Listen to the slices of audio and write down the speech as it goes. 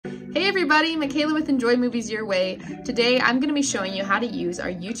Hey everybody, Michaela with Enjoy Movies Your Way. Today I'm going to be showing you how to use our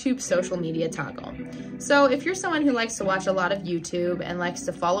YouTube social media toggle. So if you're someone who likes to watch a lot of YouTube and likes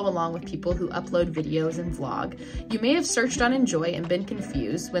to follow along with people who upload videos and vlog, you may have searched on Enjoy and been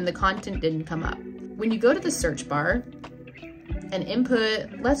confused when the content didn't come up. When you go to the search bar and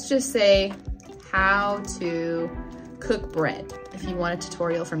input, let's just say, how to cook bread, if you want a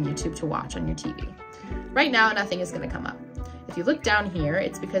tutorial from YouTube to watch on your TV. Right now, nothing is going to come up. If you look down here,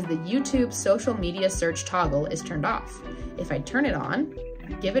 it's because the YouTube social media search toggle is turned off. If I turn it on,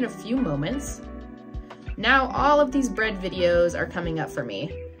 give it a few moments, now all of these bread videos are coming up for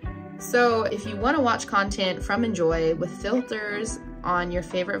me. So if you want to watch content from Enjoy with filters on your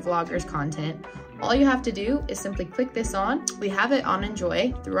favorite vloggers' content, all you have to do is simply click this on. We have it on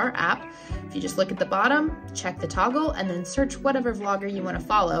Enjoy through our app. If you just look at the bottom, check the toggle, and then search whatever vlogger you want to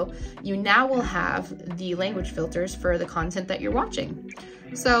follow, you now will have the language filters for the content that you're watching.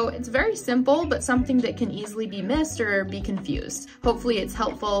 So it's very simple, but something that can easily be missed or be confused. Hopefully it's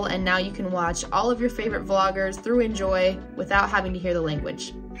helpful, and now you can watch all of your favorite vloggers through Enjoy without having to hear the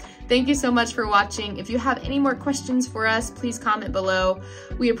language. Thank you so much for watching. If you have any more questions for us, please comment below.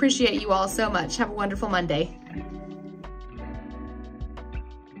 We appreciate you all so much. Have a wonderful Monday.